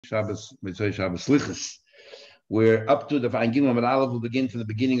Shabbos, Mitzvah Shabbos Slichus. We're up to the Fine Gimel Amud Aleph. We'll begin from the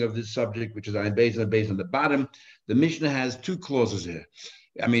beginning of this subject, which is on base on the bottom. The Mishnah has two clauses here.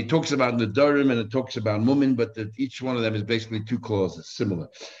 I mean, it talks about Nedarim and it talks about Mumin, but each one of them is basically two clauses, similar.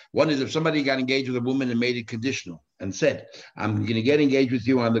 One is if somebody got engaged with a woman and made it conditional and said, I'm going to get engaged with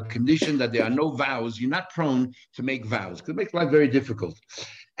you on the condition that there are no vows, you're not prone to make vows. It could make life very difficult.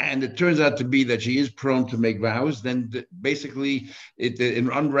 And it turns out to be that she is prone to make vows, then basically it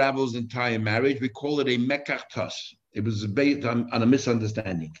unravels the entire marriage. We call it a mekachtas. It was based on a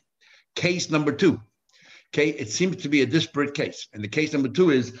misunderstanding. Case number two. Okay, it seems to be a disparate case. And the case number two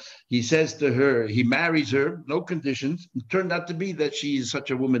is he says to her, he marries her, no conditions. It turned out to be that she is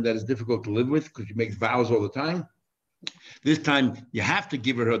such a woman that is difficult to live with because she makes vows all the time. This time, you have to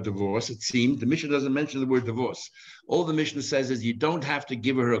give her a divorce, it seems. The Mishnah doesn't mention the word divorce. All the Mishnah says is you don't have to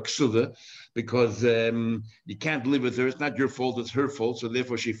give her a ksuva because you can't live with her. It's not your fault, it's her fault. So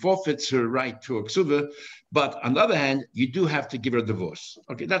therefore, she forfeits her right to a ksuva. But on the other hand, you do have to give her a divorce.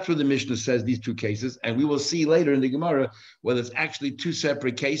 Okay, that's what the Mishnah says, these two cases. And we will see later in the Gemara whether it's actually two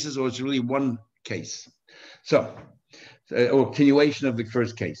separate cases or it's really one case. So, or continuation of the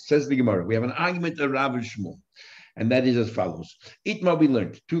first case. Says the Gemara, we have an argument of Rav and Shmuel. And that is as follows. Itma, we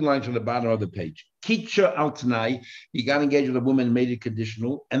learned, 2 lines from the bottom of the page. Kitcha al Tanai, he got engaged with a woman and made it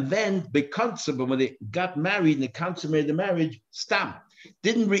conditional. And then, but when they got married and they consummated the marriage, stam,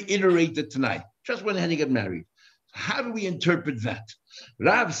 didn't reiterate the Tanai, just went ahead and got married. How do we interpret that?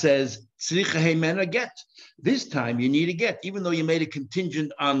 Rav says, get. This time you need a get, even though you made a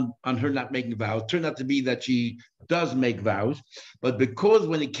contingent on her not making vows. It turned out to be that she does make vows, but because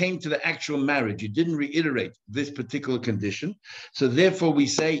when it came to the actual marriage, you didn't reiterate this particular condition. So therefore we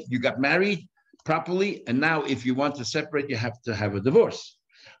say you got married properly, and now if you want to separate, you have to have a divorce.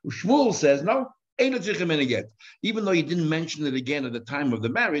 Shmuel says, no, even though you didn't mention it again at the time of the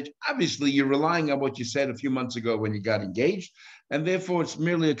marriage, obviously you're relying on what you said a few months ago when you got engaged, and therefore it's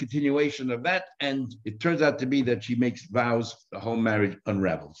merely a continuation of that, and it turns out to be that she makes vows, the whole marriage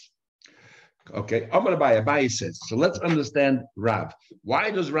unravels. Okay, Abaye says, so let's understand Rav.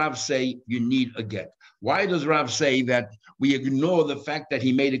 Why does Rav say you need a get? Why does Rav say that we ignore the fact that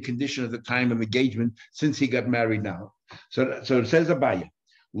he made a condition at the time of engagement since he got married now? So it says Abaye.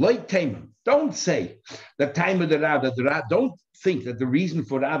 Like Taman, don't say the time of the Rav, that the Rav, don't think that the reason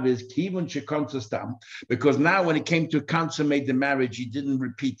for Rav is Kivun Shekontastam, because now when it came to consummate the marriage, he didn't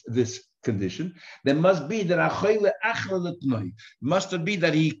repeat this condition. There must be that must have been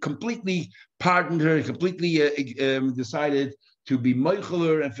that he completely pardoned her, completely decided to be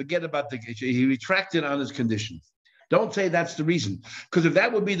moicheler and forget about he retracted on his condition. Don't say that's the reason, because if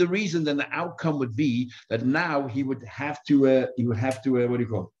that would be the reason, then the outcome would be that now he would have to, what do you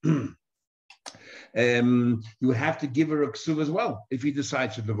call it? You would have to give her a ksuv as well if he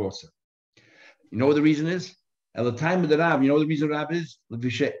decides to divorce her. You know what the reason is? At the time of the Rav, you know what the reason Rav is?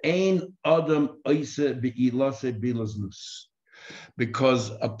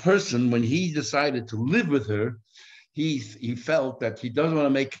 Because a person, when he decided to live with her, he felt that he doesn't want to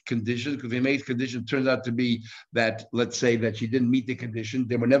make conditions, because if he makes conditions, turns out to be that, let's say that she didn't meet the condition,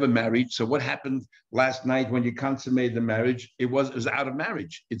 they were never married. So what happened last night when you consummated the marriage? It was out of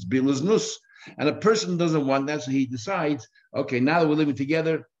marriage. It's bilas nus. And a person doesn't want that, so he decides, okay, now that we're living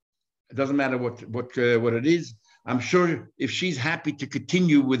together, it doesn't matter what it is. I'm sure if she's happy to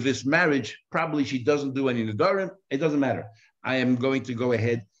continue with this marriage, probably she doesn't do any nedarim. It doesn't matter. I am going to go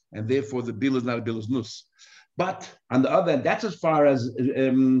ahead, and therefore the bill is not a bilas nus. But on the other hand, that's as far as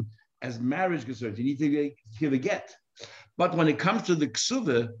marriage concerns. You need to give a get. But when it comes to the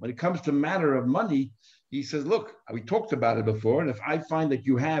ksuva, when it comes to matter of money, he says, look, we talked about it before, and if I find that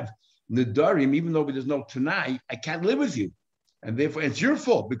you have nedarim, even though there's no tanai, I can't live with you. And therefore, it's your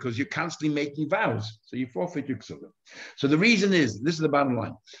fault because you're constantly making vows. So you forfeit your ksuva. So the reason is, this is the bottom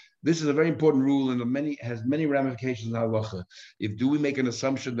line. This is a very important rule and has many ramifications in halacha. Do we make an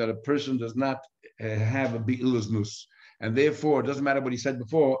assumption that a person does not have a bi'ilus nus, and therefore it doesn't matter what he said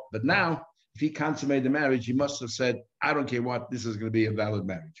before, but now if he consummated the marriage, he must have said, I don't care what, this is going to be a valid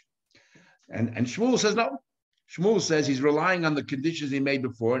marriage. And Shmuel says no. Shmuel says he's relying on the conditions he made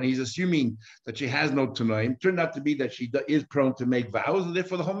before, and he's assuming that she has no tanoim. Turned out to be that she is prone to make vows, and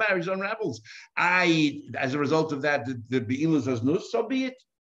therefore the whole marriage unravels. As a result of that, the bi'ilus as nus, so be it.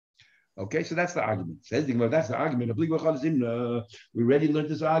 Okay, so that's the argument. Says the Gemara, that's the argument. We already learned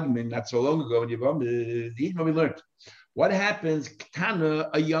this argument not so long ago in Yavam. We learned. What happens? Tana,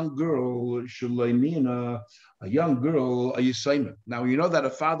 a young girl, Shulaimina, a young girl, a Yisayma. Now, you know that a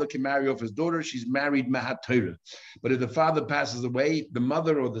father can marry off his daughter. She's married Mahatira. But if the father passes away, the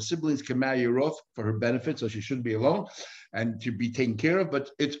mother or the siblings can marry her off for her benefit, so she shouldn't be alone and to be taken care of.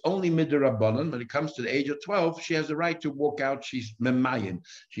 But it's only midrabanan. When it comes to the age of 12, she has the right to walk out. She's memayin.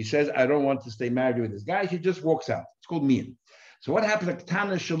 She says, I don't want to stay married with this guy. She just walks out. It's called mian. So what happens? Like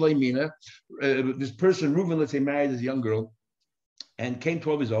Tana Shalaimina, this person, Reuven, let's say, married this young girl and came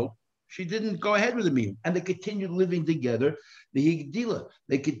 12 years old. She didn't go ahead with the meal, and they continued living together. The Higdila,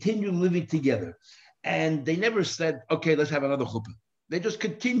 they continued living together, and they never said, "Okay, let's have another chuppah." They just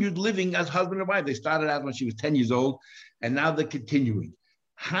continued living as husband and wife. They started out when she was 10 years old, and now they're continuing.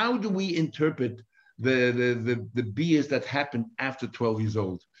 How do we interpret the bias that happened after 12 years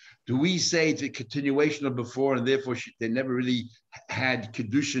old? Do we say it's a continuation of before, and therefore they never really had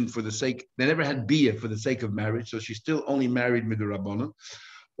kedushin for the sake, they never had bia for the sake of marriage, so she still only married midrabanan?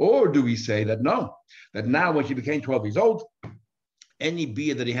 Or do we say that no, that now when she became 12 years old, any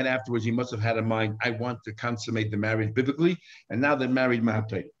bia that he had afterwards, he must have had in mind, I want to consummate the marriage biblically, and now they're married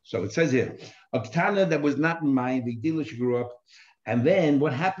mahatayt. So it says here, a ketana that was not in mind, the dealer, she grew up, and then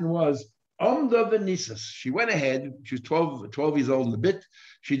what happened was, she went ahead, she was 12 years old in the bit,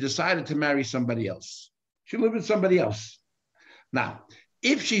 she decided to marry somebody else. She lived with somebody else. Now,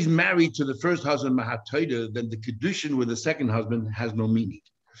 if she's married to the first husband, Mahatoida, then the kedushin with the second husband has no meaning.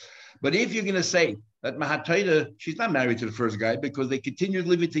 But if you're going to say that Mahatoida, she's not married to the first guy because they continued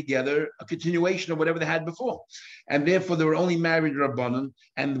living together, a continuation of whatever they had before. And therefore, they were only married Rabbanan.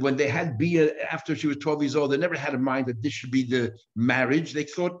 And when they had Bia after she was 12 years old, they never had in mind that this should be the marriage. They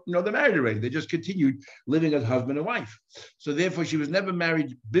thought, they're married already. They just continued living as husband and wife. So therefore, she was never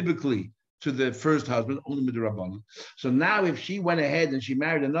married biblically to the first husband, only with the Rabbanan. So now if she went ahead and she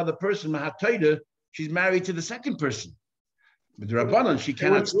married another person, Mahatoida, she's married to the second person. With the Rabbanan, she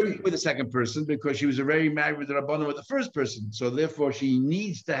cannot stay with the second person because she was already married with the Rabbanan with the first person. So therefore, she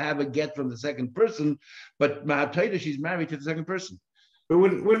needs to have a get from the second person. But Mahatoida, she's married to the second person. But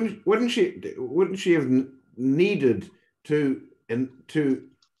wouldn't she have needed to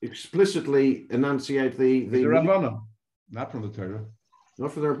explicitly enunciate the Rabbanan, not from the Torah.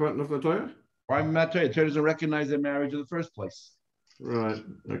 Not for the Torah? Why not Torah? Torah doesn't recognize their marriage in the first place. Right.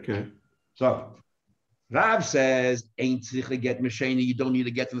 Okay. So Rav says, "Ain't tzricha get mesheni." You don't need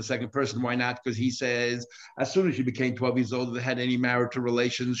to get from the second person. Why not? Because he says, as soon as she became 12 years old, they had any marital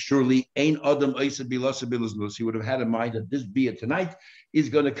relations. Surely, ain't adam oisa bilasa bilasnus. He would have had in mind that this bia tonight is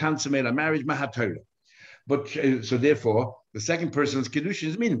going to consummate a marriage mahatorah. But so therefore, the second person's kedushin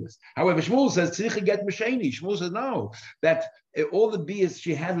is meaningless. However, Shmuel says tzricha get mesheni. Shmuel says no, that all the bias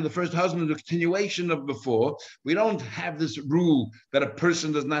she had with the first husband is a continuation of before. We don't have this rule that a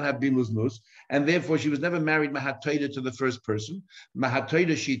person does not have bilus nus, and therefore she was never married mahatoida to the first person.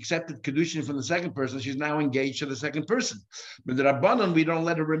 Mahatoida, she accepted kedushin from the second person. She's now engaged to the second person. But the Rabbanan, we don't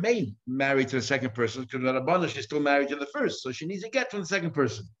let her remain married to the second person because the Rabbanan, she's still married to the first, so she needs to get from the second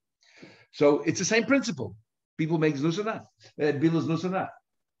person. So it's the same principle. People make znus or not. Bilus nus or not.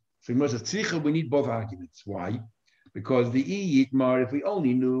 So we need both arguments. Why? Because the Yitmar, if we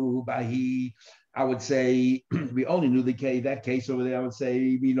only knew Bahi, I would say, we only knew that case over there, I would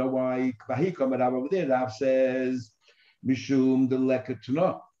say, we know why Bahi coming out over there. Rav says, Mishum the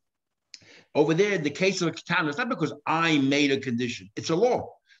Lekatuna. Over there, the case of Ketana, it's not because I made a condition. It's a law.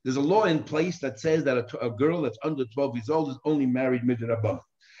 There's a law in place that says that a girl that's under 12 years old is only married midrabban.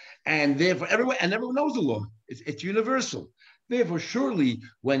 And therefore, everyone knows the law. It's universal. Therefore, surely,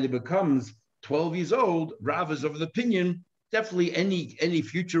 when it becomes 12 years old, Rav is of the opinion, definitely any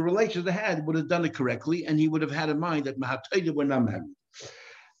future relations they had would have done it correctly, and he would have had in mind that Mahatoida were not married.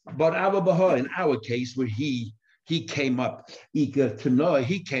 But Abba Baha, in our case, where he came up, he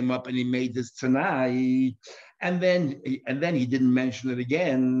came up and he made this Tanai, and then he didn't mention it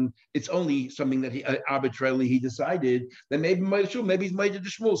again. It's only something that he arbitrarily he decided that maybe he's made it to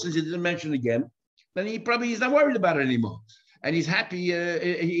Shmuel since he didn't mention it again. Then he's not worried about it anymore, and he's happy.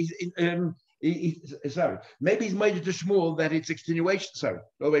 Maybe he's made it to Shmuel that it's extenuation. Sorry,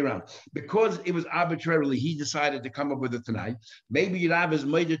 all the way around. Because it was arbitrarily, he decided to come up with it tonight. Maybe Rav has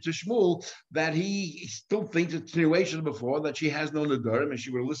made it to Shmuel that he still thinks it's extenuation before, that she has no Nadurim and she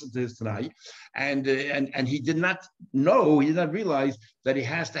will listen to his tonight. And he did not realize that he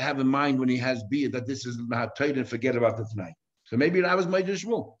has to have in mind when he has Bia that this is Mahatayt and forget about the tonight. So maybe that was Meijer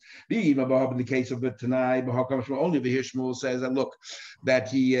Shmuel. In the case of the Tanai, only over here Shmuel says that look, that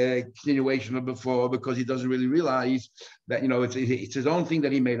he continuation of before because he doesn't really realize that it's his own thing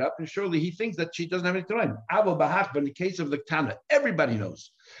that he made up, and surely he thinks that she doesn't have any time. But in the case of the Tana, everybody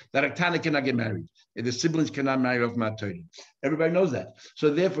knows that a Tana cannot get married. The siblings cannot marry off maternity. Everybody knows that. So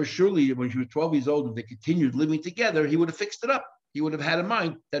therefore, surely when she was 12 years old, if they continued living together, he would have fixed it up. He would have had in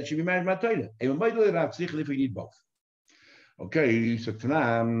mind that she be married maternity. If we need both. Okay, so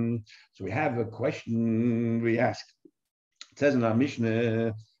we have a question we ask. It says in our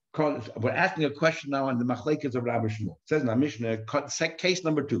Mishnah, we're asking a question now on the Machlekes of Rabbi Shmuel. It says in our Mishnah, case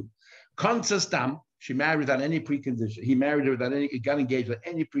number 2. Konsastam, she married without any precondition. He married her without any, got engaged without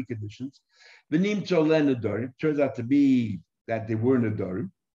any preconditions. V'nim tzolen nedarim, turns out to be that they were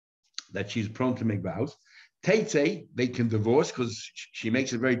nedarim, that she's prone to make vows. Teitze, they can divorce because she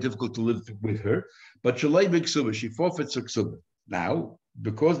makes it very difficult to live with her. But shalei b'ksuba, she forfeits her ksuba. Now,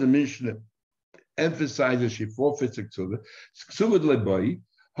 because the Mishnah emphasizes she forfeits her ksuba, ksuba lebai,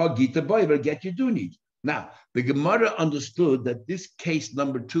 hagita boy, but get you do need. Now, the Gemara understood that this case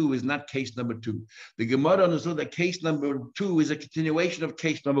number 2 is not case number 2. The Gemara understood that case number 2 is a continuation of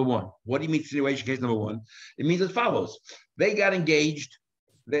case number 1. What do you mean continuation of case number 1? It means as follows. They got engaged.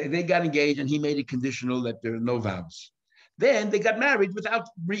 They got engaged, and he made it conditional that there are no vows. Then they got married without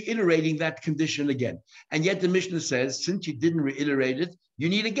reiterating that condition again. And yet the Mishnah says, since you didn't reiterate it, you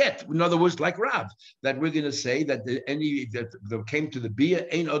need a get. In other words, like Rav, that we're going to say that any that came to the Bia,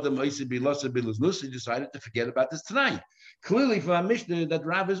 ain't other Moise Bilasa Bilas, he decided to forget about this tonight. Clearly, from our Mishnah, that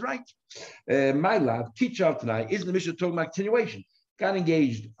Rav is right. My love, teach out tonight. Isn't the Mishnah talking about continuation? Got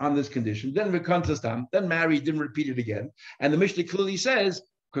engaged on this condition, then reconciled, then married, didn't repeat it again. And the Mishnah clearly says,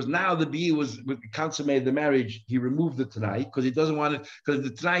 because now the Bia was consummated the marriage, he removed the Tanai because he doesn't want it, because the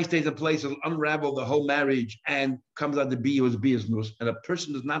Tanai stays in place, it'll unravel the whole marriage and comes out the Bia was Bia's nus. And a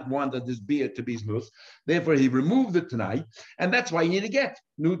person does not want that this Bia to be nus. Therefore, he removed the Tanai, and that's why you need to get.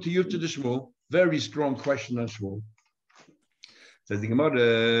 New to you to the Shmuel. Very strong question on Shmuel. Says the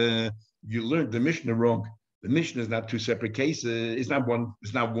Gemara, you learned the Mishnah wrong. The Mishnah is not 2 separate cases. It's not one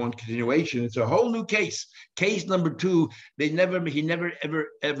continuation. It's a whole new case. Case number 2, he never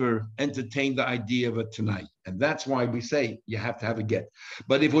ever entertained the idea of a tonight. And that's why we say you have to have a get.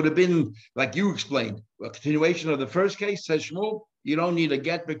 But if it would have been, like you explained, a continuation of the first case, says Shmuel, you don't need a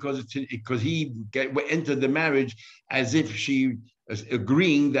get because he entered the marriage as if she is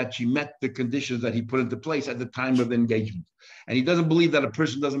agreeing that she met the conditions that he put into place at the time of the engagement. And he doesn't believe that a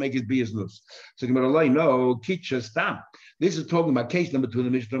person doesn't make his business. So no, kitcha stam. This is talking about case number 2 in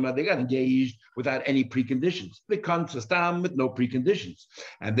the Mishnah. They got engaged without any preconditions. They come to stam with no preconditions.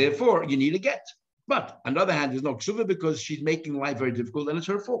 And therefore, you need a get. But on the other hand, there's no ksuva because she's making life very difficult and it's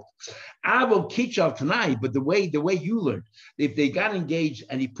her fault. I will teach out tonight, but the way you learned, if they got engaged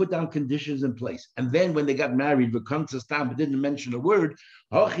and he put down conditions in place, and then when they got married, but didn't mention a word,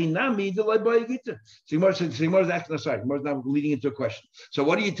 so Gemara's asking, sorry, Gemara's now leading into a question. So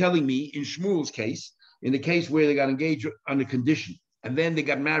what are you telling me in Shmuel's case, in the case where they got engaged on a condition, and then they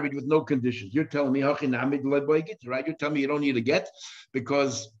got married with no conditions? You're telling me, right? You're telling me you don't need a get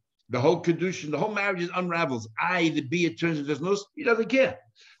because the whole kedushin, the whole marriage unravels. The Bia turns into nus. He doesn't care.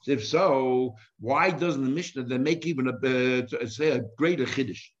 So if so, why doesn't the Mishnah then make even say a greater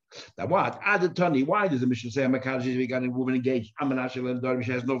chiddush? Now what? Adatani, why does the Mishnah say we got a woman engaged?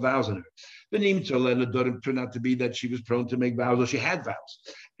 She has no vows on her. The Nimtza turned out to be that she was prone to make vows, or she had vows.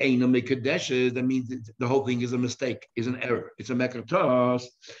 That means the whole thing is a mistake, is an error. It's a mekatos.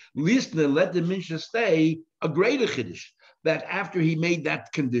 Listen, let the Mishnah stay a greater chiddush. That after he made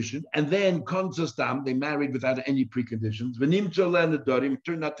that condition, and then konsastam, they married without any preconditions. It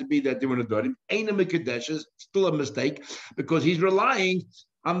turned out to be that they were nedarim. Still a mistake because he's relying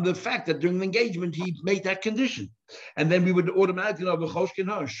on the fact that during the engagement he made that condition, and then we would automatically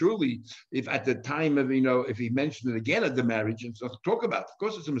know. Surely, if at the time of if he mentioned it again at the marriage and stuff to talk about, of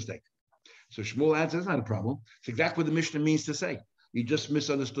course it's a mistake. So Shmuel answers, it's not a problem. It's exactly what the Mishnah means to say. You just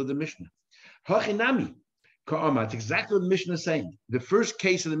misunderstood the Mishnah. Hachinami. It's exactly what the Mishnah is saying. The first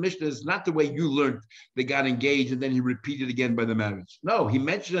case of the Mishnah is not the way you learned they got engaged and then he repeated again by the marriage. No, he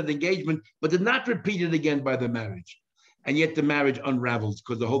mentioned an engagement, but did not repeat it again by the marriage. And yet the marriage unravels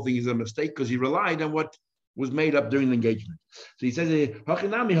because the whole thing is a mistake because he relied on what was made up during the engagement. So he says, so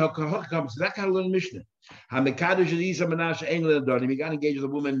that's how to learn Mishnah. He got engaged with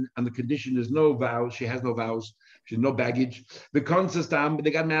a woman and the condition is no vows. She has no vows. She has no baggage. They got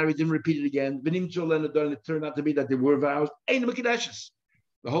married, didn't repeat it again. It turned out to be that they were vows. The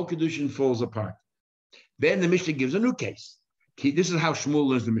whole condition falls apart. Then the Mishnah gives a new case. This is how Shmuel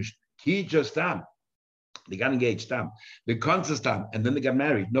learns the Mishnah. They got engaged, Stam. The concert Stam, and then they got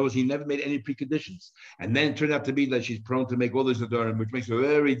married. Notice he never made any preconditions. And then it turned out to be that she's prone to make all this Nadorim, which makes it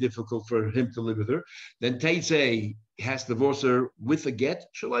very difficult for him to live with her. Then Teitze has to divorce her with a get.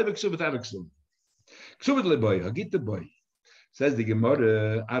 Shalai v'ksuv without a ksuv. Ksuv leboy, hagit the boy. Says the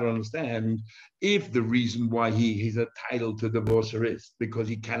Gemara, I don't understand if the reason why he's entitled to divorce her is because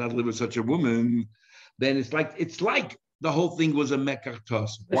he cannot live with such a woman, then it's like the whole thing was a mekach.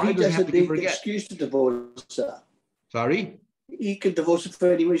 Why does he have to give her a get? Excuse to divorce her. Sorry? He can divorce her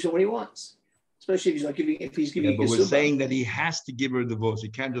for any reason what he wants, especially if he's giving. But we're saying that he has to give her a divorce. He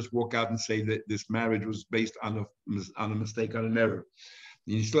can't just walk out and say that this marriage was based on a mistake, on an error.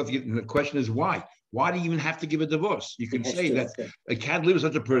 You still have to give. The question is why? Why do you even have to give a divorce? You can say that I can't live with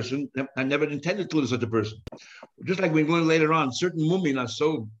such a person. I never intended to live with such a person. Just like we learn later on, certain women are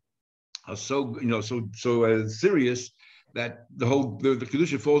so serious that the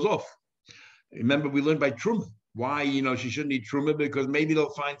kedusha falls off. Remember, we learned by Truma why she shouldn't eat Truma, because maybe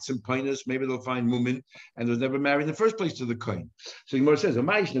they'll find some pinus, maybe they'll find mumin, and was never married in the first place to the kohen. So Gemara says, why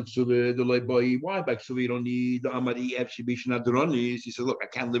by ksuva you don't need the amari efshibishnadronis? He said, look, I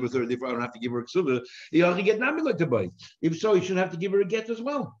can't live with her, therefore I don't have to give her a ksuva. If so, he shouldn't have to give her a get as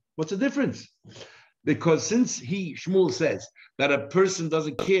well. What's the difference? Because since Shmuel says that a person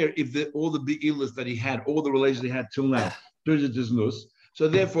doesn't care if all the be'ilas that he had, all the relations he had till now, turns into znus, so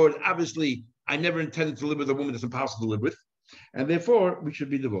therefore, obviously, I never intended to live with a woman that's impossible to live with, and therefore, we should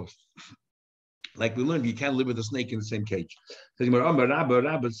be divorced. Like we learned, you can't live with a snake in the same cage.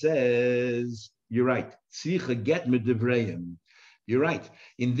 Rabba says, you're right. You're right.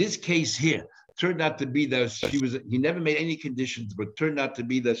 In this case here, turned out to be that he never made any conditions, but turned out to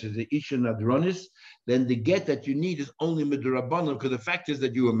be that she's an Isha Nadronis, then the get that you need is only Midrabanan, because the fact is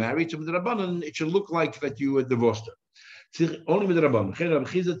that you were married to Midrabanan, it should look like that you were divorced her. Only Midrabanan.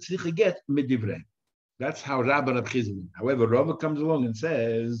 That's how Rabban Rab Chizah. However, Rabba comes along and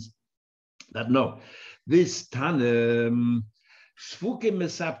says that no, this Tana, Sfuke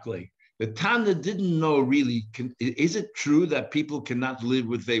Mesapkle, the Tana didn't know really, is it true that people cannot live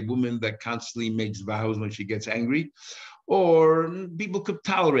with a woman that constantly makes vows when she gets angry? Or people could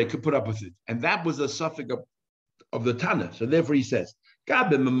put up with it. And that was a suffix of the Tana. So therefore he says,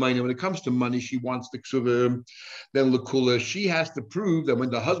 when it comes to money, she wants the ksuva, then Lakula, she has to prove that when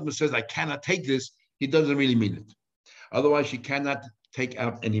the husband says, I cannot take this, he doesn't really mean it. Otherwise, she cannot take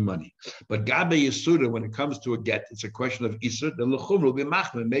out any money. But Gabe Yisuda, when it comes to a get, it's a question of Isur, then Lechum will be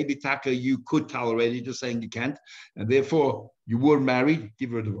Machman. Maybe Taka, you could tolerate it, just saying you can't, and therefore you were married,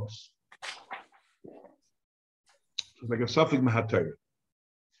 give her a divorce. It's like a suffix Mahatayr.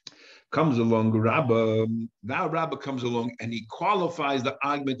 Comes along, Rabba comes along and he qualifies the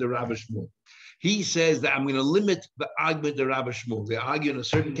argument of Rabbi Shmuel. He says that I'm going to limit the argument of Rabbi Shmuel. They argue in a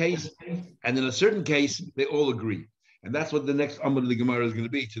certain case, and in a certain case, they all agree. And that's what the next Amud of the Gemara is going to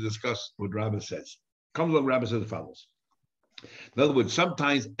be, to discuss what Rabbi says. Comes along, Rabbi says as follows. In other words,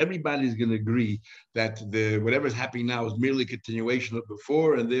 sometimes everybody's going to agree that whatever's happening now is merely a continuation of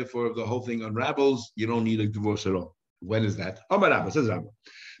before, and therefore if the whole thing unravels, you don't need a divorce at all. When is that? Amar Rabbi, says Rabbi.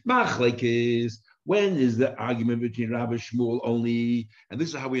 Machlek is, when is the argument between Rabbi Shmuel only, and this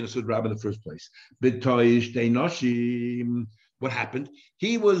is how we understood Rabbi in the first place. What happened?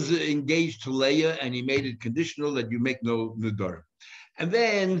 He was engaged to Leah, and he made it conditional that you make no nidar. And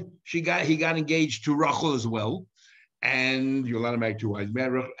then he got engaged to Rachel as well, and you're allowed to marry two wives.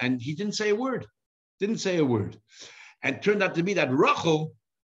 And he didn't say a word. And it turned out to be that Rachel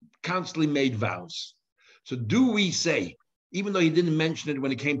constantly made vows. So do we say, even though he didn't mention it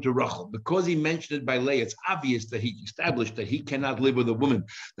when it came to Rachel, because he mentioned it by Leah, it's obvious that he established that he cannot live with a woman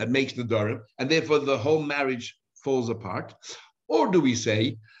that makes Nedarim, and therefore the whole marriage falls apart? Or do we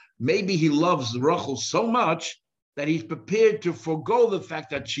say, maybe he loves Rachel so much that he's prepared to forego the fact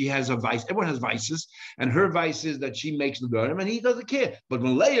that she has a vice. Everyone has vices, and her vice is that she makes Nedarim, and he doesn't care. But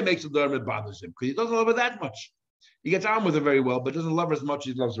when Leah makes Nedarim, it bothers him, because he doesn't love her that much. He gets on with her very well, but doesn't love her as much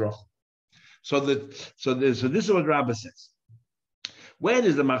as he loves Rachel. So this is what Rabbah says. When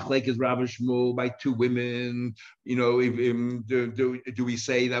is the machlekes Rabbi Shmuel by two women? Do we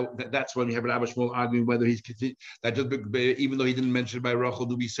say that's when we have Rabbi Shmuel arguing whether he's that just even though he didn't mention it by Rachel?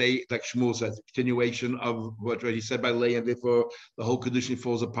 Do we say like Shmuel says, continuation of what he said by Leah, and therefore the whole condition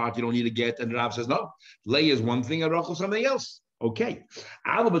falls apart? You don't need to get. And Rav says no, Leah is one thing and Rachel something else. Okay,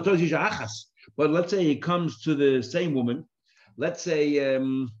 but let's say it comes to the same woman. Let's say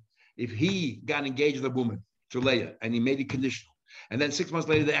if he got engaged with a woman to Leah and he made it conditional, and then 6 months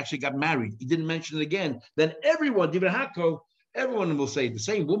later they actually got married, he didn't mention it again, then everyone, Divrei Hako, everyone will say the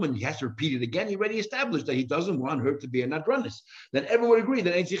same woman, he has to repeat it again. He already established that he doesn't want her to be a nadronis. Then everyone would agree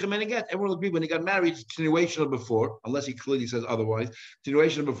that ain't sich a man again. Everyone will agree when he got married, it's continuation of before, unless he clearly says otherwise.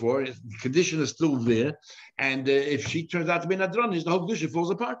 Continuation of before, the condition is still there. And if she turns out to be a nadronis, the whole condition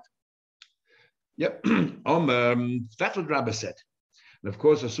falls apart. Yep. That's what Rabbi said. And of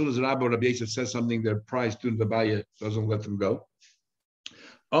course, as soon as Rabbi Yosef says something, their prize student Abaye doesn't let them go.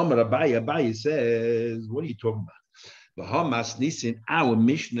 Abaye says, what are you talking about? The Hamas Nisin, our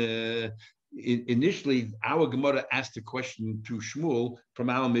Mishnah, initially our Gemara asked a question to Shmuel from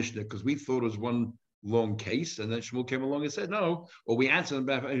our Mishnah because we thought it was one long case, and then Shmuel came along and said no, or we answered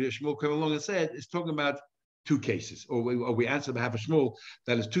about Shmuel came along and said it's talking about two cases, or we answered on behalf of Shmuel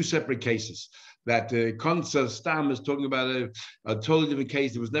that is two separate cases. That Konsa Stam is talking about a totally different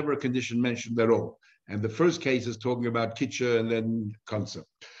case. There was never a condition mentioned at all, and the first case is talking about Kitcha and then Konsa.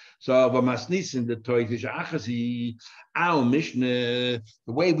 So, in the Toitish our Mishnah, the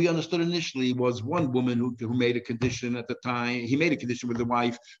way we understood initially was one woman who made a condition at the time. He made a condition with the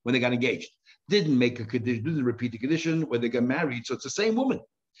wife when they got engaged. Didn't make a condition, didn't repeat the condition when they got married. So it's the same woman.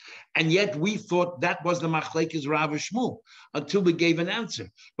 And yet we thought that was the Machlekes Rav Shmuel until we gave an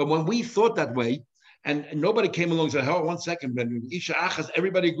answer. But when we thought that way, and nobody came along and said, "Oh, 1 second, Isha Achaz,"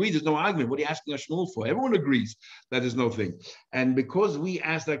 everybody agrees there's no argument. What are you asking us Shmuel for? Everyone agrees that there's no thing. And because we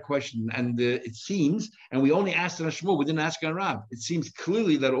asked that question, and it seems, and we only asked it on Shmuel, we didn't ask on Rav. It seems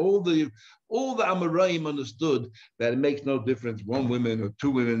clearly that all the Amoraim understood that it makes no difference, one woman or two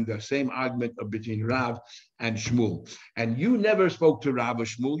women, the same argument between Rav and Shmuel. And you never spoke to Rav or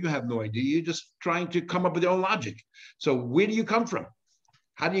Shmuel. You have no idea. You're just trying to come up with your own logic. So where do you come from?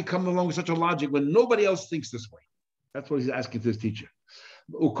 How do you come along with such a logic when nobody else thinks this way? That's what he's asking to his teacher.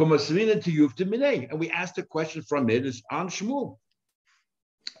 And we asked a question from it. It's on Shmuel.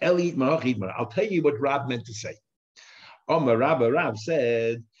 I'll tell you what Rab meant to say. Rab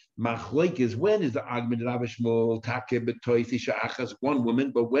said, Machlokes, when is the argument of Rav Shmuel? One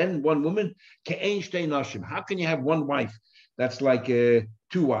woman, but when one woman, how can you have one wife that's like two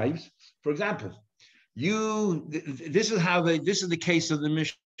wives? For example, this is the case of the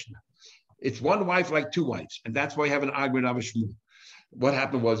Mishnah. It's one wife like two wives, and that's why you have an argument of Shmuel. What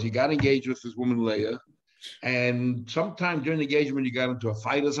happened was he got engaged with this woman Leah, and sometime during the engagement you got into a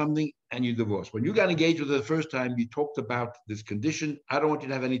fight or something, and you divorced. When you got engaged with her the first time, you talked about this condition. I don't want you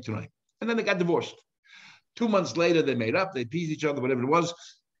to have any tonight, and then they got divorced. 2 months later, they made up, they appeased each other, whatever it was,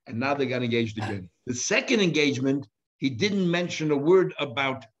 and now they got engaged again. The second engagement, he didn't mention a word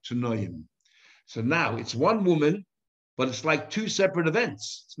about Tanoim. So now it's one woman, but it's like two separate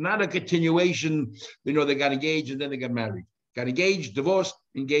events. It's not a continuation. They got engaged and then they got married. Got engaged, divorced,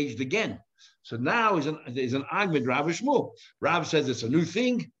 engaged again. So now there's an argument, Rav Shmuel. Rav says it's a new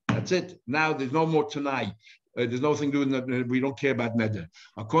thing. That's it. Now there's no more tonight. There's nothing doing that. We don't care about neder.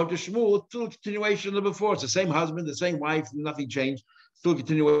 According to Shmuel, it's still a continuation of before. It's the same husband, the same wife, nothing changed. Still a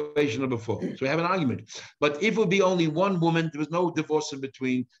continuation of before. So we have an argument. But if it would be only one woman, there was no divorce in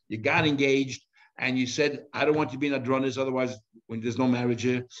between. You got engaged. And you said, I don't want you to be an Adronis, otherwise when there's no marriage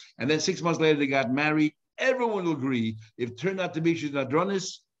here. And then 6 months later, they got married. Everyone will agree. If it turned out to be she's an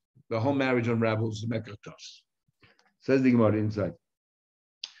Adronis, the whole marriage unravels. Says the Gemara inside.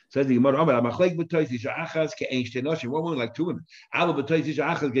 Says the Gemara, one woman like two women. There's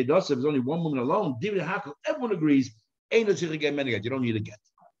only one woman alone. Everyone agrees. You don't need a get.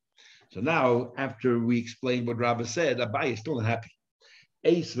 So now, after we explain what Rabbi said, Abaye is still unhappy.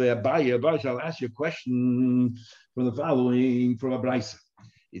 I'll ask you a question from the following, from a brisa.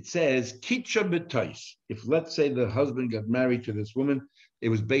 It says, Kitcha b'tois. If let's say the husband got married to this woman, it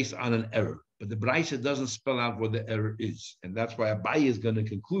was based on an error. But the brisa doesn't spell out what the error is. And that's why Abaye is going to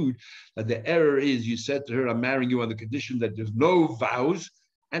conclude that the error is you said to her, I'm marrying you on the condition that there's no vows,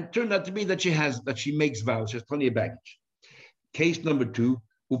 and turned out to be that she makes vows. She has plenty of baggage. Case number 2,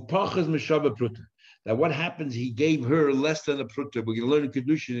 upachas meshava pruta. That what happens, he gave her less than a pruta. We're going to learn in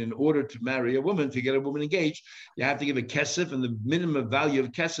Kedushin, in order to marry a woman, to get a woman engaged, you have to give a kesef, and the minimum value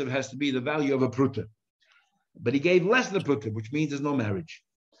of kesef has to be the value of a pruta. But he gave less than a pruta, which means there's no marriage.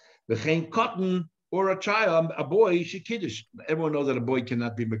 The chain cotton or a child, a boy, she kiddush. Everyone knows that a boy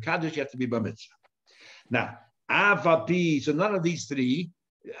cannot be mekadosh, you have to be bar mitzvah. Now, avapi, so none of these three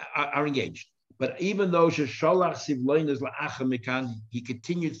are engaged. But even though he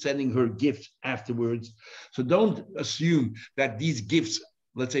continued sending her gifts afterwards. So don't assume that these gifts,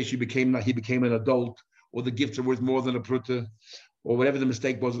 let's say he became an adult, or the gifts are worth more than a pruta, or whatever the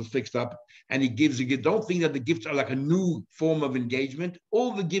mistake was fixed up, and he gives a gift. Don't think that the gifts are like a new form of engagement.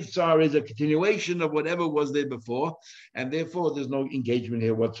 All the gifts are is a continuation of whatever was there before, and therefore there's no engagement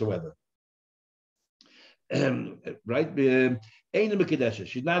here whatsoever. right?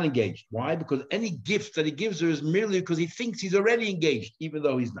 She's not engaged. Why? Because any gift that he gives her is merely because he thinks he's already engaged, even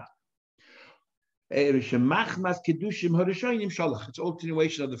though he's not. It's all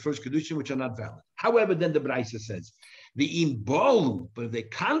continuation of the first kedushin, which are not valid. However, then the Braisa says, the imbolu, but if they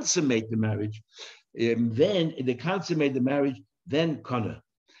consummate the marriage, then kana.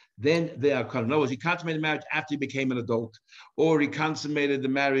 Then they are kana. In other words, he consummated the marriage after he became an adult, or he consummated the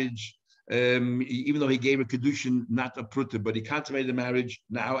marriage even though he gave a kedushin, not a pruta, but he consummated the marriage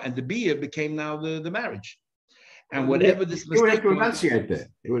now, and the bia became now the marriage. And whatever this mistake, he would have to enunciate that.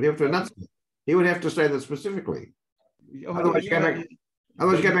 He would have to enunciate. He would have to say that specifically. Otherwise, you go back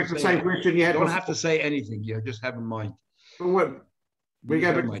to the same question you had. You don't have to say anything. You just have in mind. Well, what? Why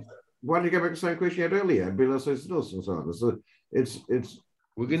don't you go back to the same question you had earlier? And so on. So it's.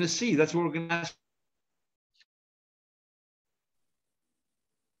 We're going to see. That's what we're going to ask.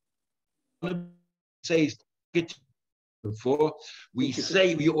 Says before we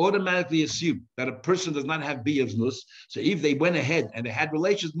say, we automatically assume that a person does not have biyavnus. So if they went ahead and they had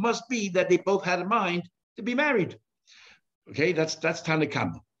relations, must be that they both had in mind to be married. Okay, that's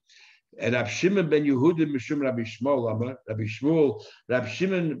Tanakama. And Rab Shimon ben Yehuda Mishum Rabbi Shmuel, Rab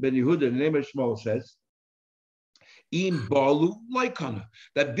Shimon ben Yehuda, the name of Shmuel says, Im balu loikana,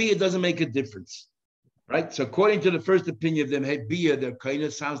 that bia doesn't make a difference. Right? So according to the first opinion of them, hey, bia, their kind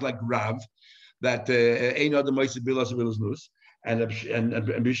of sounds like Rav, that ain't other moise bilas nus, and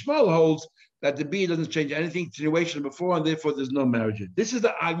Bishmal holds that the bia doesn't change anything situation before, and therefore there's no marriage. This is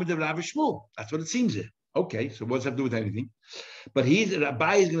the argument of Rav Shmuel. That's what it seems here. Okay, so what does that have to do with anything? But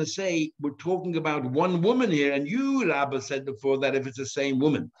Rabbi is going to say we're talking about one woman here, and you, Rabbi, said before that if it's the same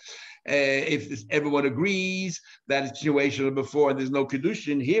woman. If everyone agrees that it's situation before and there's no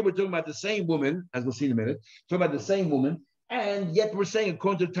kedushin, here we're talking about the same woman, as we'll see in a minute, talking about the same woman, and yet we're saying,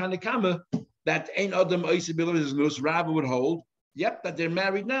 according to Tanakama, that ain't Adam Oisibilis Rabbi would hold, yep, that they're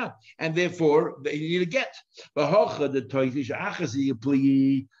married now, and therefore they need a get.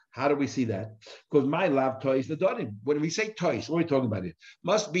 How do we see that? Because my love toys the darim. When we say toys, what are we talking about here?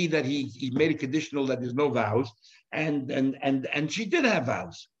 Must be that he made a conditional that there's no vows, and she did have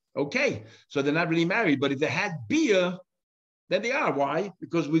vows. Okay, so they're not really married, but if they had bia, then they are. Why?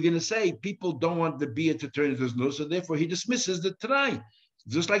 Because we're going to say people don't want the bia to turn into znus, so therefore he dismisses the tanai,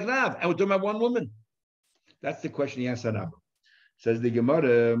 just like Rav. And we're talking about one woman. That's the question he asked Rabbi. Says the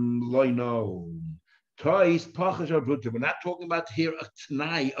Gemara, loy no. Tois pachash bruta. We're not talking about here a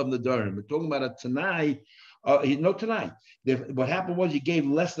tanai of the Durham. We're talking about a tanai. No tanai. What happened was he gave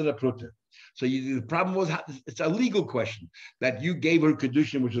less than a pruta. So the problem was, it's a legal question that you gave her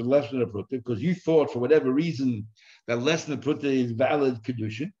kedushin, which is less than a pruta, because you thought for whatever reason that less than a pruta is valid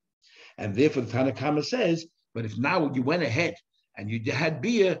kedushin, and therefore the Tanakama says, but if now you went ahead and you had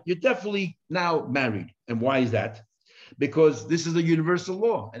bia, you're definitely now married. And why is that? Because this is a universal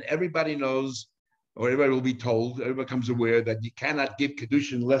law, and everybody knows, or everybody will be told, everybody becomes aware that you cannot give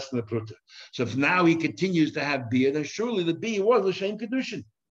kedushin less than a pruta. So if now he continues to have bia, then surely the bia was the same kedushin.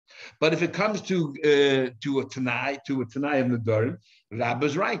 But if it comes to a tanai of the Nedarim,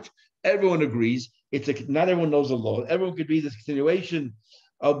 Rabba's right. Everyone agrees. Not everyone knows the law. Everyone could read this continuation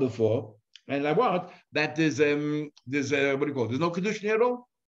of before. And I want that there's what do you call it? There's no kedushin here at all.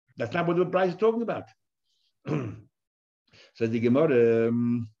 That's not what the Bryce is talking about. Says the Gemara,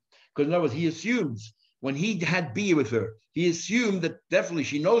 because in other words, he assumes when he had bia with her, he assumed that definitely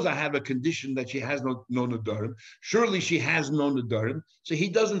she knows I have a condition that she has no Nedarim. Surely she has no Nedarim. So he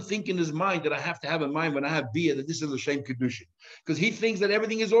doesn't think in his mind that I have to have in mind when I have bia that this is the same kedushin, because he thinks that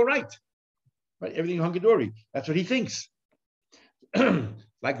everything is all right. Right? Everything hunky-dory. That's what he thinks.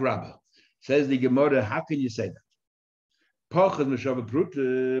 Like Rabbah. Says the Gemara, how can you say that? In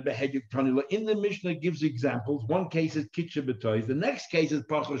the Mishnah gives examples. One case is kitcha betois. The next case is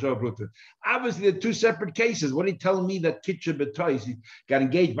pachas bruta. Obviously, they're two separate cases. What are you telling me that kitcha betois, he got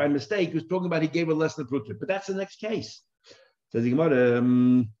engaged by mistake? He was talking about he gave a less than bruta. But that's the next case. Says the Gemara,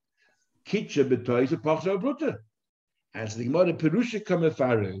 kitcha betois or pachas bruta. And so the Gemara perusha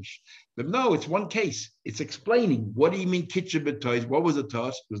kamefarish. But no, it's one case. It's explaining. What do you mean kitcha betois? What was the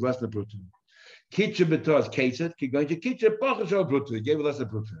toss? It was less than bruta. Kitcha betos keset, going to kitcha pachashal bruta. He gave a lesser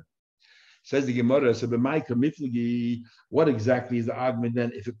bruta. Says the Gemara. So what exactly is the argument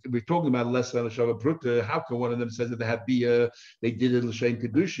then? If we're talking about less than a shava bruta, how can one of them says that they have bia, they did it l'shem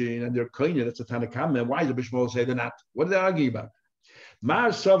kedushin, and they're koine? That's a Tanakama. Why does the Bishmol say they're not? What are they arguing about?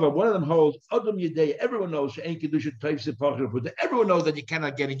 Mar Sava, one of them holds Adam Yedei. Everyone knows everyone knows that you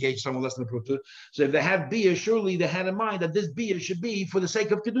cannot get engaged someone less than a pruta. So if they have bia, surely they had in mind that this bia should be for the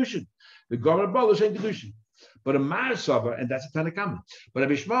sake of kedushin. The Gemara Bala saying kedushin. But a Mar Sava, and that's a Tanakama. But a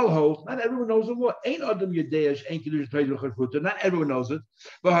Bishmal holds, not everyone knows the law. Ain't Adam Yadesh, ain't Kiddush Pruta. Not everyone knows it.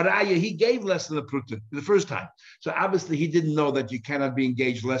 But Haraya, he gave less than a Pruta the first time. So obviously he didn't know that you cannot be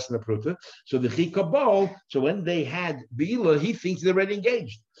engaged less than a Pruta. So the Chikabal, so when they had Bila, he thinks they're already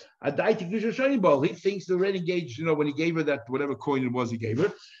engaged. Adaiti Kiddush Ball, he thinks they're already engaged, when he gave her that, whatever coin it was he gave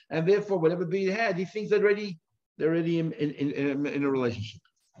her. And therefore, whatever Bila had, he thinks they're already in a relationship.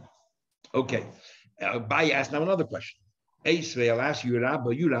 Okay. Bai asked now another question. I'll ask you,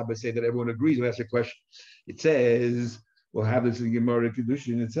 Rabba. You, Rabba, say that everyone agrees. We'll ask a question. It says, we'll have this in Gemara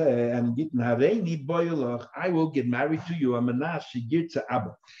Kedushin. It says, I will get married to you.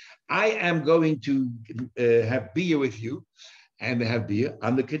 I am going to have beer with you and have beer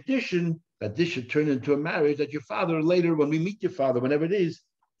on the condition that this should turn into a marriage, that your father later, when we meet your father, whenever it is,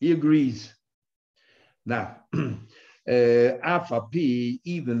 he agrees. Now,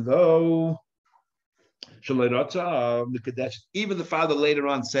 even though even the father later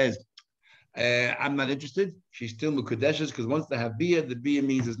on says, I'm not interested, she's still Mukadeshes, because once they have bia, the bia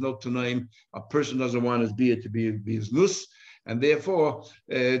means there's no tunaim. A person doesn't want his bia to be his nus, and therefore,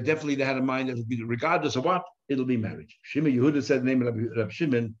 definitely they had in mind that it'll be, regardless of what, it'll be marriage. Shimon Yehuda said the name of Rabbi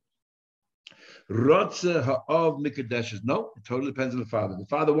Shimon, Rotza ha'ov Mikadeshes. No, it totally depends on the father. The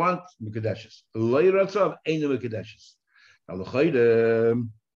father wants Mikadeshes. Loi Rotza ain't no Mikadeshes.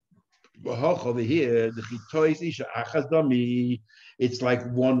 Over here, the chitois isha achas dami. It's like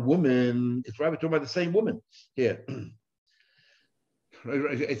one woman. It's right. We're talking about the same woman here.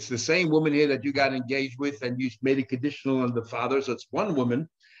 It's the same woman here that you got engaged with, and you made it conditional on the father. So it's one woman,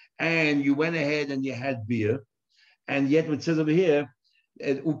 and you went ahead and you had beer, and yet it says over here,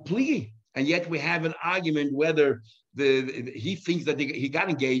 upligi, and yet we have an argument whether he thinks that he got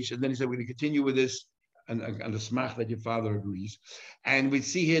engaged, and then he said we're going to continue with this. And the smach that your father agrees. And we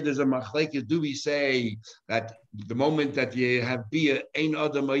see here there's a machlekes. Do we say that the moment that you have bia, ein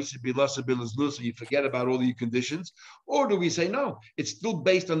adam you forget about all your conditions? Or do we say no, it's still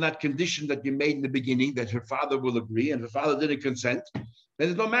based on that condition that you made in the beginning, that her father will agree, and if her father didn't consent, then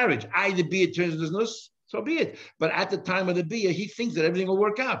there's no marriage. Either bia turns into nus, so be it. But at the time of the bia, he thinks that everything will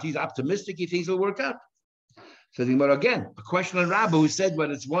work out. He's optimistic, he thinks it'll work out. So again, a question on Rabba who said,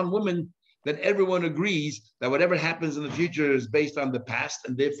 well, it's one woman, that everyone agrees that whatever happens in the future is based on the past,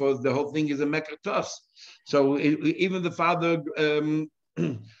 and therefore the whole thing is a mekatos. So even the father,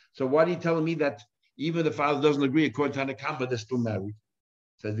 so why are you telling me that even the father doesn't agree according to Hanakamba, they're still married?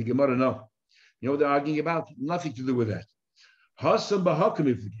 Says the Gemara, no. You know what they're arguing about? Nothing to do with that.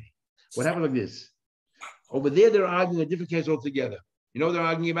 What happened like this? Over there, they're arguing a different case altogether. You know what they're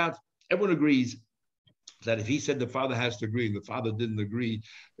arguing about? Everyone agrees that if he said the father has to agree, the father didn't agree,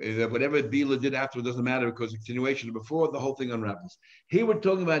 that whatever Bila did after it doesn't matter because the continuation before, the whole thing unravels. Here we're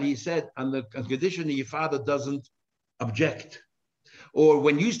talking about, he said, on the condition that your father doesn't object. Or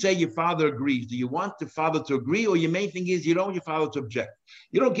when you say your father agrees, do you want the father to agree, or your main thing is you don't want your father to object?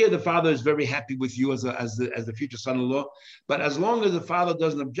 You don't care the father is very happy with you as the future son-in-law, but as long as the father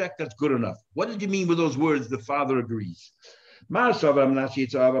doesn't object, that's good enough. What did you mean with those words, the father agrees? I don't want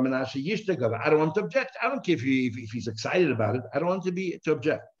to object. I don't care if he's excited about it. I don't want to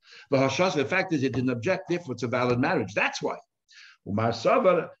object. But the fact is, it didn't object. Therefore, it's a valid marriage. That's why.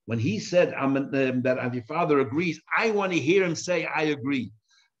 When he said that your father agrees, I want to hear him say, "I agree."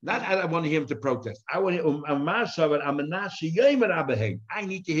 Not I want to hear him to protest. I want to. I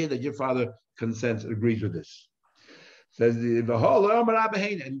need to hear that your father consents, agrees with this. Says the whole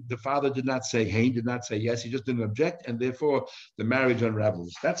and the father did not say hein, did not say yes, he just didn't object, and therefore the marriage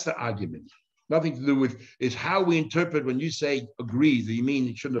unravels. That's the argument. Nothing to do with is how we interpret when you say agrees. Do you mean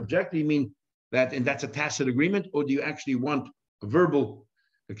it shouldn't object? Do you mean that and that's a tacit agreement, or do you actually want a verbal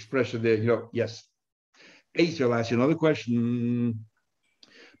expression there? Yes. Ace, I'll ask you another question.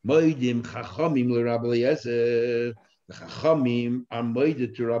 Moedim chachamim l'Rabbi Eliezer. The chachamim are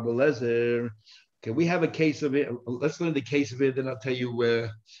moeded to Rabbi Eliezer. Okay, we have a case of it. Let's learn the case of it, then I'll tell you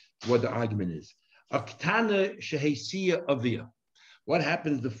what the argument is. Aktana shehesiya avia. What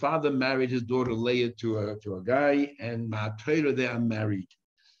happens? The father married his daughter Leah to a guy, and Ma'atayra they are married.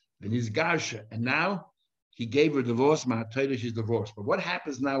 And he's Garsha, and now he gave her divorce. Ma'atayra, she's divorced. But what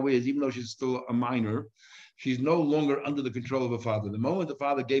happens now is, even though she's still a minor, she's no longer under the control of her father. The moment the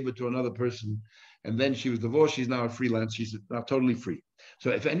father gave her to another person, and then she was divorced, she's now a freelance. She's now totally free. So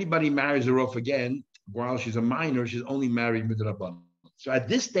if anybody marries her off again, while she's a minor, she's only married midrabanan. So at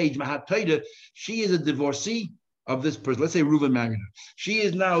this stage, Mahatayda, she is a divorcee of this person. Let's say Reuven married her. She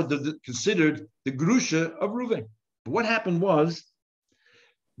is now considered the grusha of Reuven. But what happened was,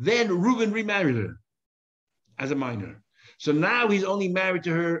 then Reuven remarried her as a minor. So now he's only married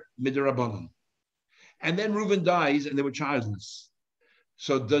to her midrabanan. And then Reuven dies and they were childless.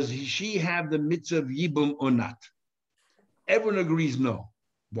 So does she have the mitzvah of Yibum or not? Everyone agrees no.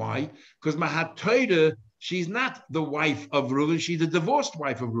 Why? Because Mahatoida, she's not the wife of Reuven, she's the divorced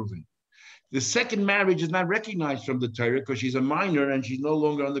wife of Reuven. The second marriage is not recognized from the Torah because she's a minor and she's no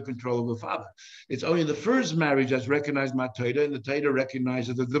longer under control of her father. It's only the first marriage that's recognized by Torah, and the Torah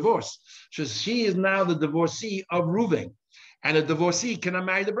recognizes the divorce. So she is now the divorcee of Reuven, and a divorcee cannot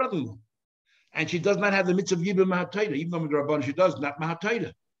marry the brother-in-law. And she does not have the mitzvah of Yibum Mahatoida, even though with the Rabbanan she does, not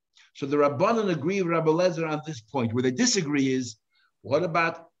Mahatoida. So the Rabbanan agree with Rabbi Lezer on this point. Where they disagree is, what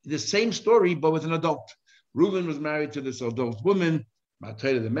about the same story, but with an adult? Reuven was married to this adult woman,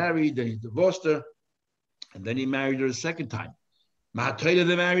 Mahatoida they married, then he divorced her, and then he married her a second time. Mahatoida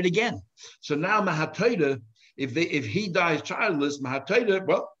they married again. So now Mahatoida, if he dies childless, Mahatoida,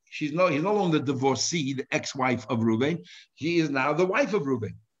 well, he's no longer the divorcee, the ex-wife of Reuven. She is now the wife of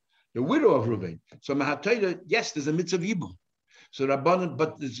Reuven, the widow of Reuven. So Mahatoida, yes, there's a mitzvah of Yibum. So Rabbanan,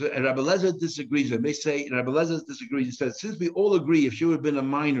 but Rabbi Lezer disagrees. They may say Rabbi Lezer disagrees. He says, since we all agree, if she would have been a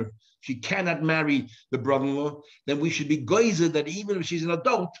minor, she cannot marry the brother-in-law, then we should be geyser that even if she's an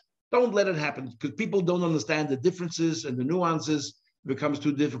adult, don't let it happen, because people don't understand the differences and the nuances. It becomes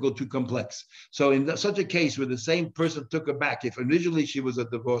too difficult, too complex. So in such a case where the same person took her back, if originally she was a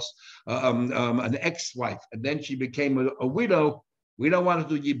divorce, an ex-wife, and then she became a widow, we don't want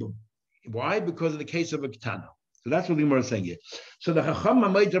to do Yibum. Why? Because in the case of a Ketana. So that's what the Gemara is saying here. So the Chacham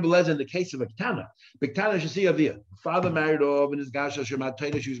Mamayt Rabbi Lezer in the case of a Ketana, Bektana Shasi Avia, father married off, and his Gasha Shemat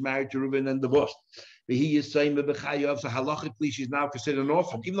Taina, she was married to Reuven and divorced. But he is saying Bechayav, so halachically she's now considered an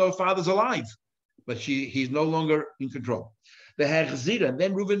orphan, even though her father's alive, but he's no longer in control. The Hechzira,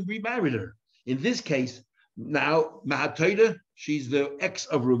 then Reuven remarried her. In this case, now Mahatoida, she's the ex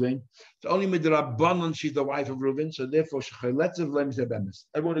of Reuven. It's only midrabanan she's the wife of Reuven. So therefore,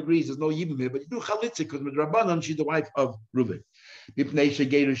 everyone agrees there's no yibum here, but you do chalitza because midrabanan she's the wife of Reuven.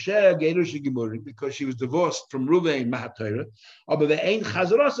 Because she was divorced from Reuven Mahatoida.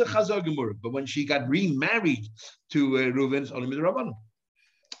 But when she got remarried to Reuven, it's only midrabanan.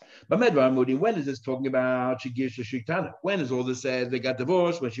 But when is this talking about Shigirsha Shiktana? When is all this said? They got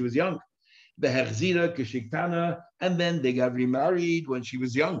divorced when she was young. The Hechzira Kishiktana, and then they got remarried when she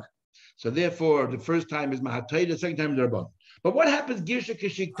was young. So therefore, the first time is Mahatoida, the second time is Rabban. But what happens, Girsha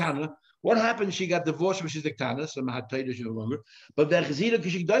Kishiktana? What happened? She got divorced when she's Iktana, so Mahatoida she no longer. But the Hechzira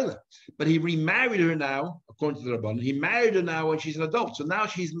Kishikdaila. But he remarried her now, according to the Rabban. He married her now when she's an adult. So now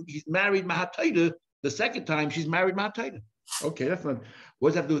he's married Mahatoida. The second time she's married Mahatoida. Okay, that's not. What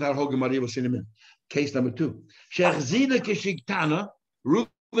does that do with our whole Gemara? We'll see in a minute. Case number 2. Shechzira Kishiktana.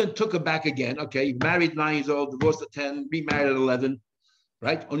 Reuven took her back again. Okay, married 9 years old, divorced at 10, remarried at 11,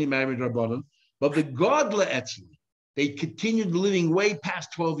 right? Only married Rabbanon. But the Godla Etzli, they continued living way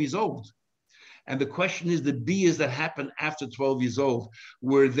past 12 years old. And the question is, the bias that happened after 12 years old,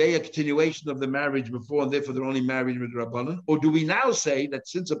 were they a continuation of the marriage before, and therefore they're only married with Rabbanon? Or do we now say that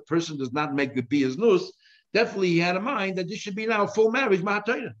since a person does not make the bias nus, definitely he had in mind that this should be now a full marriage,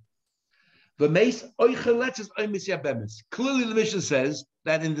 Mahatoida? Clearly, the Mishnah says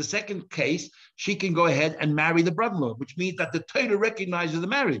that in the second case, she can go ahead and marry the brother-in-law, which means that the Torah recognizes the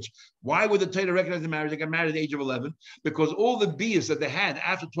marriage. Why would the Torah recognize the marriage? They got married at the age of 11, because all the bias that they had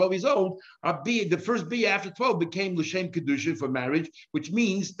after 12 years old, the first bia after 12 became L'Shem Kedushin for marriage, which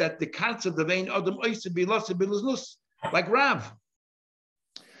means that the concept of Ein Adam Oyse Bilas Bilas, like Rav.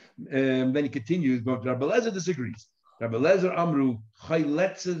 Then he continues, but Rabbi Lezer disagrees. Rabbi Lezer Amru,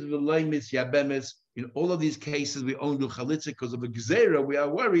 in all of these cases, we only do chalitza because of a gzera. We are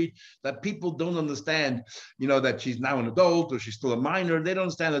worried that people don't understand, that she's now an adult or she's still a minor. They don't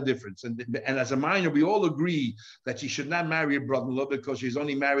understand the difference. And as a minor, we all agree that she should not marry a brother-in-law because she's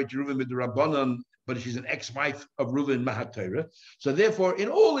only married to Reuven Midrabanan, but she's an ex-wife of Reuven Mahatoira. So therefore, in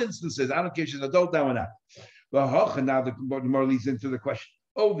all instances, I don't care if she's an adult now or not. And now the more leads into the question.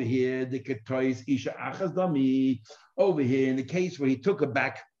 Over here, the Ketois Isha Achaz Dami. Over here, in the case where he took her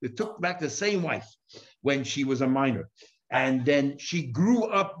back, they took back the same wife when she was a minor, and then she grew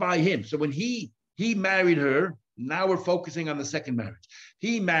up by him. So when he married her, now we're focusing on the second marriage.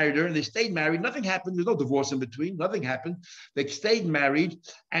 He married her, and they stayed married. Nothing happened. There's no divorce in between. Nothing happened. They stayed married,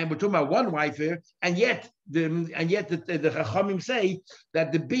 and we're talking about one wife here. And yet the Chachamim say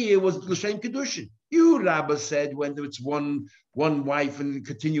that the bia was l'shem kedushin. You, Rabbah, said when it's one wife and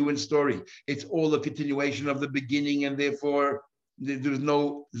continuing story, it's all a continuation of the beginning, and therefore there's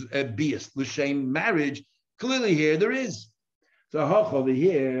no bias, l'shem marriage. Clearly, here there is. So over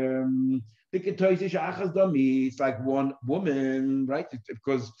here. It's like one woman, right?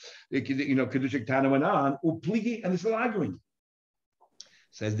 Because Kedusha Tana went on, and they're still arguing.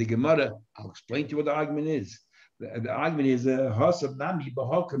 Says the Gemara. I'll explain to you what the argument is. The argument is Hasab Nami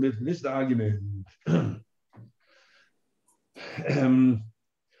Bahakim. If this is the argument, and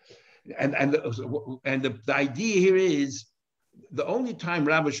the idea here is the only time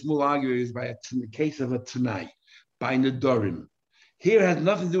Rabbi Shmuel argues is in the case of a Tanai, by Nedarim. Here has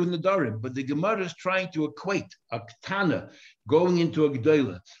nothing to do with Nedarim, but the Gemara is trying to equate a Ketana going into a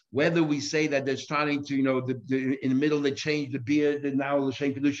Gdoila. Whether we say that they're starting to, in the middle they change the beer, now the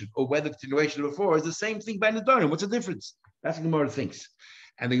Shem Kedushin, or whether the continuation before is the same thing by Nedarim. What's the difference? That's what the Gemara thinks.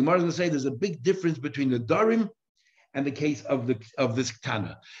 And the Gemara is going to say there's a big difference between Nedarim and the case of this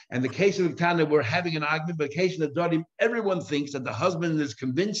Ketana. And the case of the Ketana, we're having an argument, but the case of the Nedarim, everyone thinks that the husband is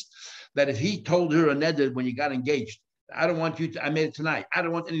convinced that if he told her a neder when you got engaged, I don't want you to, I made it tonight, I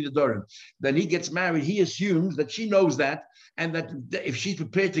don't want any Nedarim, then he gets married, he assumes that she knows that, and that if she's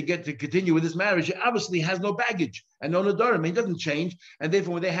prepared to continue with this marriage, she obviously has no baggage and no Nedarim. He doesn't change, and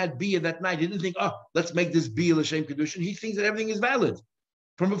therefore when they had Bia that night, he didn't think, let's make this Bia l'shem kedushin. He thinks that everything is valid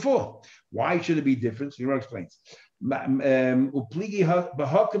from before. Why should it be different? So he explains. Here, to tell you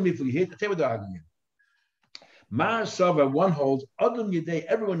what the argument. Mar Sava, one holds,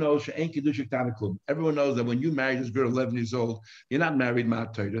 everyone knows everyone knows that when you marry this girl 11 years old, you're not married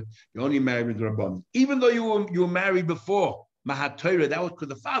Mahat Torah, you're only married with Rabban. Even though you were married before Mahat Torah, that was because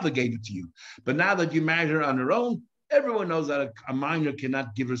the father gave it to you. But now that you married her on her own, everyone knows that a minor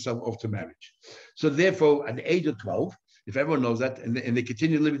cannot give herself off to marriage. So therefore, at the age of 12, if everyone knows that and they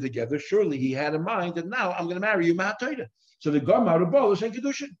continue living together, surely he had in mind that now I'm going to marry you Mahat Torah. So the Gomar Rabban is in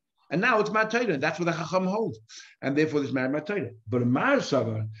Kedushin. And now it's Matayda. That's what the Chacham holds. And therefore, this married Matayda. But in Mar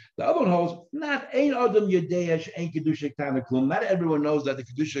Savar, the other one holds, not Ein Adam Yadesh, Ein Kedusha Ketana Klum. Not everyone knows that the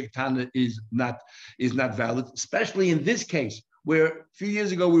Kedusha Ketana is not valid, especially in this case, where a few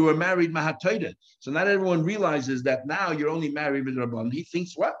years ago we were married Mahatayda. So not everyone realizes that now you're only married with Rabban. He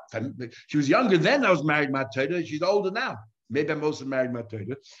thinks, what? She was younger then, I was married Mahatayda. She's older now. Maybe I'm also married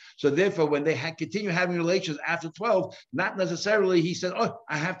Matorah. So therefore, when they continue having relations after 12, not necessarily he said,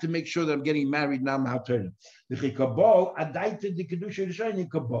 I have to make sure that I'm getting married now Matorah. The Kabbalah adaited the Kedusha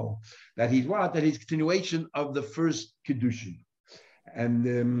Rishon Kabbalah. That he's what? That he's continuation of the first Kedushin. And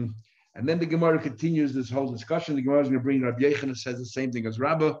then the Gemara continues this whole discussion. The Gemara is going to bring Rabbi Yechon, says the same thing as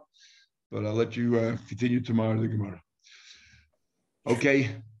Rabbah, but I'll let you continue tomorrow, the Gemara.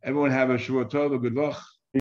 Okay, everyone have a Shavua Tov, a good luck.